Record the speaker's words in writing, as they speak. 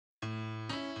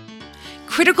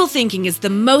Critical thinking is the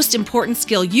most important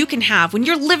skill you can have when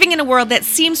you're living in a world that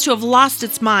seems to have lost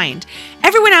its mind.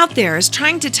 Everyone out there is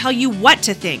trying to tell you what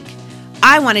to think.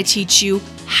 I want to teach you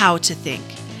how to think.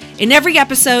 In every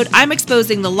episode, I'm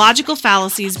exposing the logical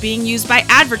fallacies being used by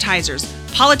advertisers,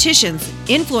 politicians,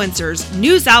 influencers,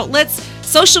 news outlets,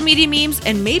 social media memes,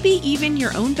 and maybe even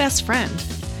your own best friend.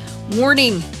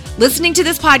 Warning, listening to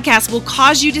this podcast will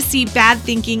cause you to see bad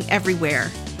thinking everywhere.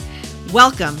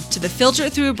 Welcome to the Filter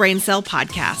It Through a Brain Cell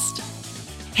podcast.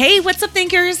 Hey, what's up,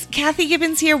 thinkers? Kathy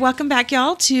Gibbons here. Welcome back,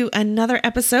 y'all, to another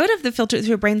episode of the Filter It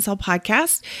Through a Brain Cell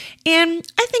podcast. And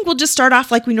I think we'll just start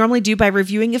off like we normally do by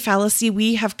reviewing a fallacy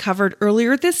we have covered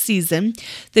earlier this season,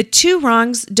 the 2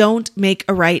 wrongs don't make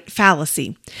a right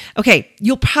fallacy. Okay,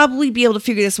 you'll probably be able to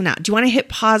figure this one out. Do you want to hit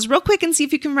pause real quick and see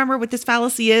if you can remember what this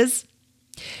fallacy is?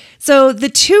 So the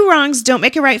 2 wrongs don't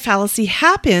make a right fallacy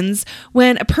happens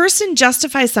when a person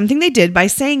justifies something they did by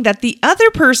saying that the other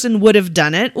person would have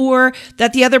done it, or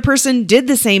that the other person did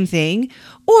the same thing,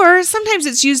 or sometimes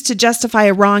it's used to justify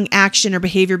a wrong action or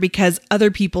behavior because other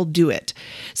people do it.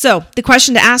 So the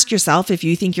question to ask yourself if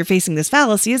you think you're facing this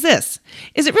fallacy is this: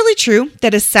 is it really true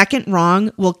that a second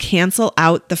wrong will cancel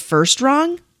out the first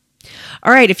wrong?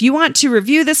 All right, if you want to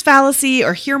review this fallacy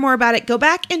or hear more about it, go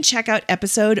back and check out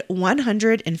episode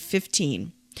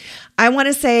 115. I want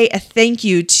to say a thank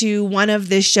you to one of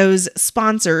this show's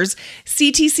sponsors,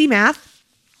 CTC Math.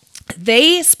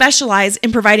 They specialize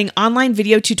in providing online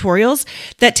video tutorials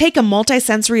that take a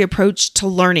multisensory approach to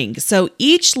learning. So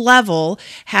each level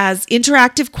has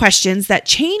interactive questions that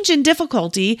change in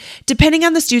difficulty depending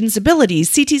on the student's abilities.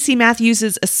 CTC Math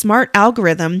uses a smart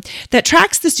algorithm that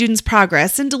tracks the student's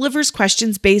progress and delivers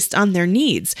questions based on their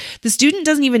needs. The student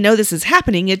doesn't even know this is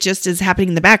happening. It just is happening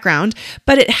in the background,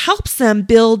 but it helps them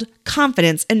build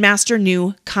confidence and master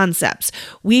new concepts.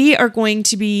 We are going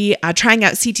to be trying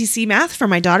out CTC Math for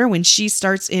my daughter when she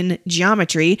starts in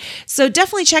geometry. So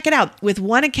definitely check it out. With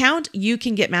one account, you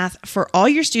can get math for all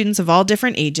your students of all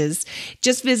different ages.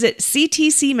 Just visit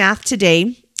CTC Math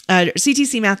today,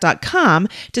 ctcmath.com,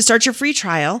 to start your free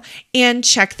trial, and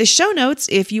check the show notes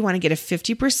if you want to get a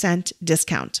 50%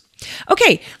 discount.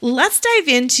 Okay, let's dive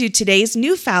into today's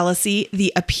new fallacy,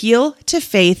 the appeal to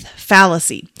faith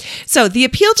fallacy. So the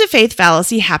appeal to faith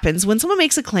fallacy happens when someone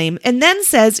makes a claim and then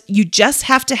says you just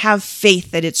have to have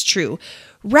faith that it's true,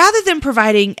 rather than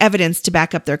providing evidence to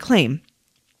back up their claim.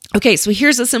 Okay, so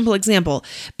here's a simple example.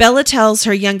 Bella tells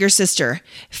her younger sister,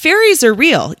 "Fairies are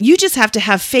real. You just have to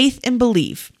have faith and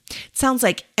believe." It sounds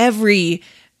like every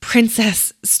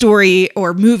princess story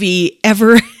or movie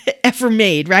ever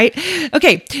made, right?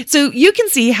 Okay, so you can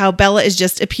see how Bella is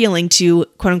just appealing to,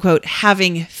 quote unquote,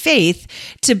 having faith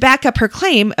to back up her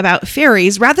claim about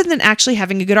fairies rather than actually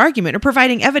having a good argument or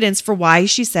providing evidence for why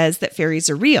she says that fairies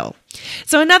are real.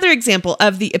 So another example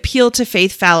of the appeal to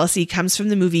faith fallacy comes from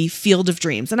the movie Field of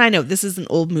Dreams. And I know this is an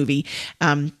old movie.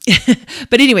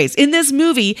 But anyways, in this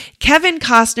movie, Kevin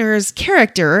Costner's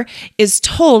character is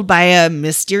told by a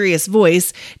mysterious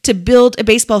voice to build a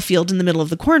baseball field in the middle of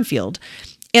the cornfield.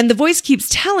 And the voice keeps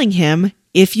telling him,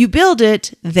 if you build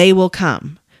it, they will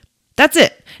come. That's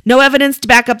it. No evidence to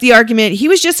back up the argument. He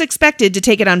was just expected to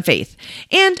take it on faith.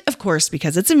 And of course,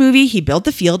 because it's a movie, he built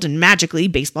the field and magically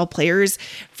baseball players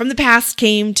from the past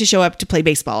came to show up to play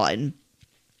baseball. And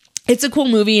it's a cool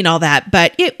movie and all that,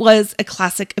 but it was a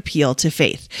classic appeal to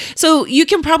faith. So you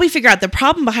can probably figure out the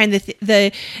problem behind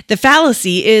the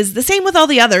fallacy is the same with all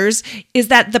the others, is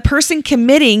that the person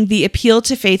committing the appeal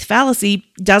to faith fallacy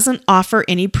doesn't offer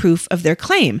any proof of their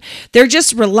claim. They're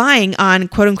just relying on,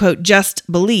 quote unquote, just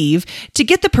believe to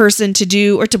get the person to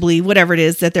do or to believe whatever it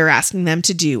is that they're asking them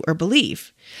to do or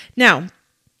believe. Now,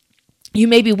 you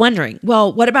may be wondering,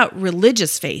 well, what about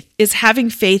religious faith? Is having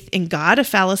faith in God a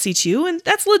fallacy too? And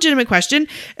that's a legitimate question,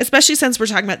 especially since we're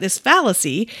talking about this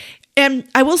fallacy. And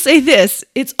I will say this,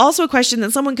 it's also a question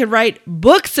that someone could write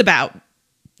books about.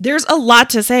 There's a lot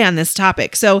to say on this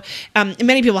topic. So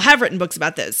many people have written books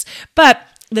about this, but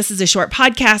this is a short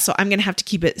podcast, so I'm going to have to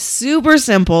keep it super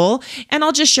simple, and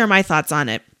I'll just share my thoughts on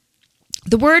it.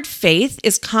 The word faith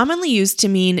is commonly used to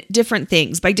mean different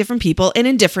things by different people and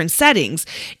in different settings.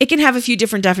 It can have a few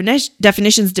different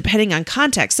definitions depending on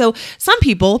context. So some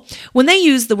people, when they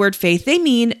use the word faith, they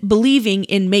mean believing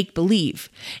in make-believe.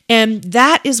 And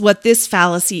that is what this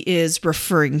fallacy is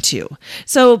referring to.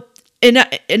 So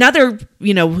in other,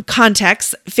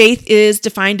 contexts, faith is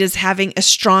defined as having a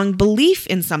strong belief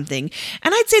in something.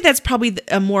 And I'd say that's probably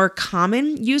a more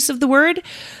common use of the word,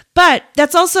 but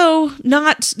that's also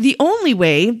not the only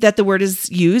way that the word is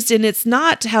used. And it's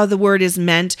not how the word is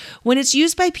meant when it's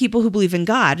used by people who believe in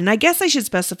God. And I guess I should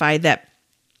specify that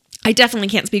I definitely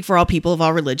can't speak for all people of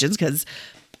all religions because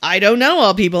I don't know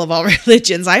all people of all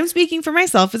religions. I'm speaking for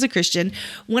myself as a Christian.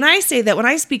 When I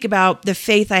speak about the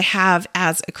faith I have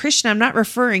as a Christian, I'm not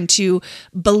referring to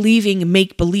believing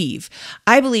make believe.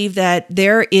 I believe that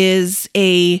there is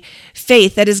a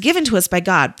faith that is given to us by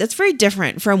God that's very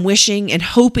different from wishing and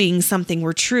hoping something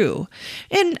were true.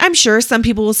 And I'm sure some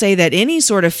people will say that any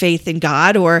sort of faith in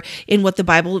God or in what the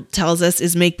Bible tells us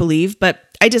is make believe, but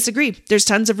I disagree. There's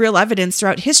tons of real evidence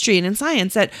throughout history and in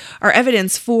science that are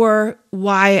evidence for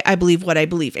why I believe what I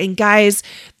believe. And guys,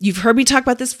 you've heard me talk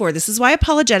about this before. This is why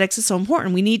apologetics is so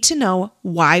important. We need to know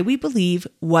why we believe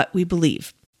what we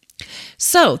believe.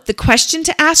 So the question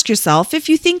to ask yourself if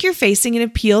you think you're facing an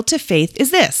appeal to faith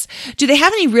is this: do they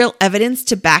have any real evidence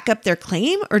to back up their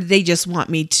claim, or do they just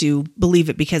want me to believe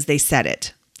it because they said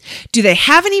it? Do they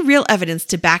have any real evidence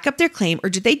to back up their claim, or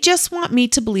do they just want me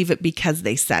to believe it because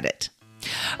they said it?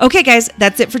 Okay, guys,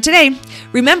 that's it for today.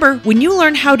 Remember, when you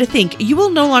learn how to think, you will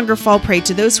no longer fall prey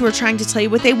to those who are trying to tell you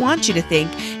what they want you to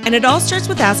think. And it all starts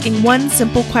with asking one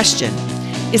simple question: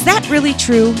 is that really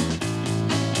true?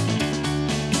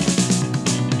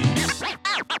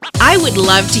 I would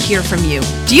love to hear from you.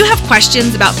 Do you have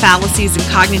questions about fallacies and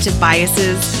cognitive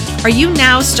biases? Are you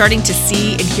now starting to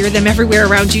see and hear them everywhere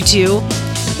around you too?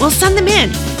 Well, send them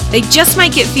in. They just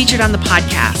might get featured on the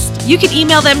podcast. You can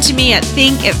email them to me at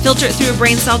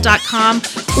think@filteritthroughabraincell.com,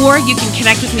 or you can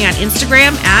connect with me on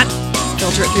Instagram at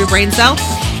filteritthroughabraincell.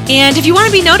 And if you want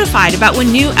to be notified about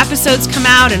when new episodes come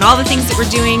out and all the things that we're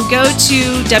doing, go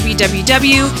to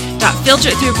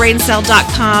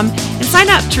www.filteritthroughabraincell.com and sign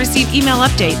up to receive email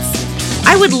updates.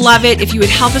 I would love it if you would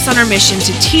help us on our mission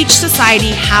to teach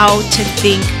society how to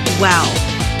think well.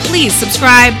 Please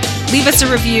subscribe, leave us a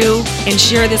review, and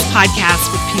share this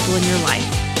podcast with people in your life.